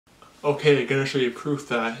Okay, I'm going to show you proof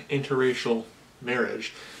that interracial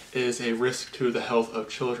marriage is a risk to the health of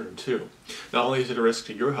children too. Not only is it a risk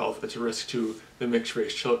to your health, it's a risk to the mixed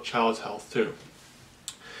race child's health too.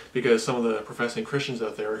 Because some of the professing Christians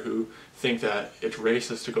out there who think that it's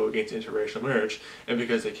racist to go against interracial marriage, and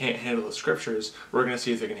because they can't handle the scriptures, we're going to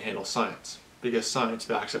see if they can handle science. Because science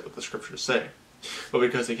backs up what the scriptures say. But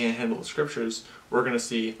because they can't handle the scriptures, we're going to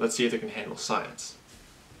see, let's see if they can handle science.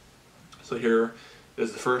 So here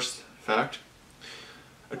is the first fact.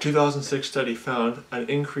 A 2006 study found an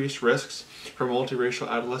increased risks for multiracial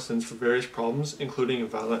adolescents for various problems, including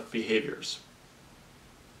violent behaviors.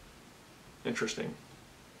 Interesting.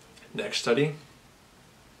 Next study.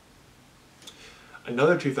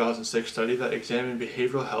 Another 2006 study that examined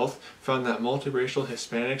behavioral health found that multiracial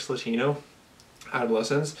Hispanics, Latino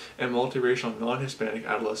adolescents and multiracial non-Hispanic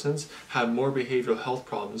adolescents have more behavioral health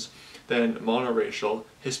problems than monoracial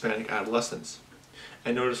Hispanic adolescents.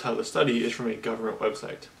 And notice how the study is from a government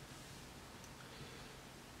website.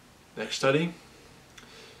 Next study.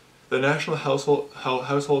 The National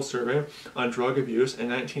Household Survey on Drug Abuse in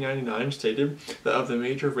 1999 stated that of the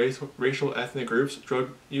major racial ethnic groups, drug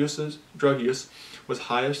use was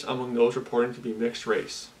highest among those reporting to be mixed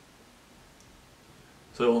race.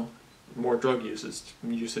 So, more drug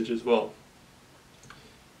usage as well.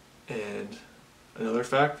 And another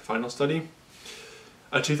fact, final study.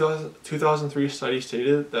 A 2003 study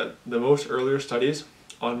stated that the most earlier studies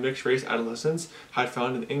on mixed race adolescents had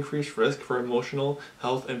found an increased risk for emotional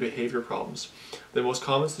health and behavior problems. The most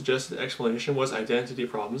common suggested explanation was identity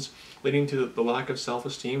problems, leading to the lack of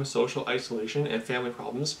self-esteem, social isolation, and family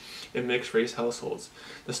problems in mixed race households.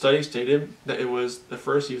 The study stated that it was the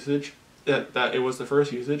first usage,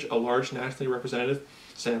 a large nationally representative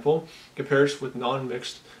sample compared with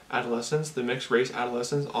non-mixed adolescents. The mixed race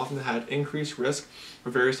adolescents often had increased risk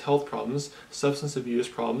for various health problems, substance abuse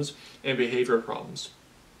problems, and behavioral problems.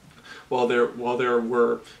 While there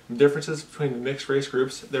were differences between the mixed race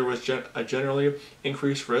groups, there was a generally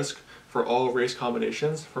increased risk for all race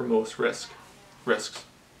combinations for most risks.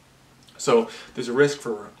 So there's a risk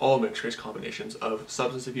for all mixed race combinations of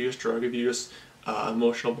substance abuse, drug abuse,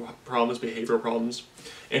 emotional problems, behavioral problems.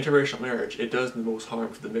 Interracial marriage, it does the most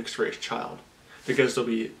harm to the mixed race child because they'll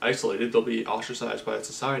be isolated, they'll be ostracized by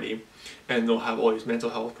society, and they'll have all these mental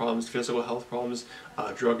health problems, physical health problems,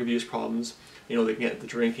 drug abuse problems. You know, they can get the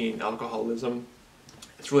drinking, alcoholism.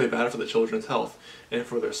 It's really bad for the children's health and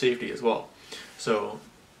for their safety as well. So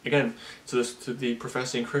again, to the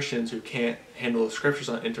professing Christians who can't handle the scriptures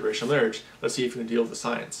on interracial marriage, let's see if we can deal with the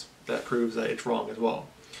science that proves that it's wrong as well.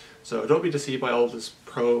 So don't be deceived by all this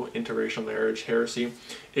pro-interracial marriage heresy.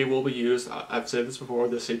 It will be used, I've said this before,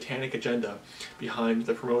 the satanic agenda behind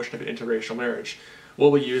the promotion of interracial marriage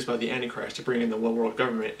will be used by the Antichrist to bring in the one world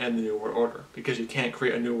government and the New World Order, because you can't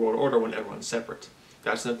create a New World Order when everyone's separate.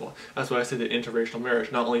 That's simple. That's why I say that interracial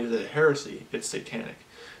marriage, not only is it a heresy, it's satanic.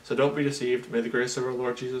 So don't be deceived. May the grace of our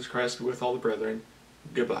Lord Jesus Christ be with all the brethren.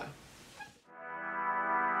 Goodbye.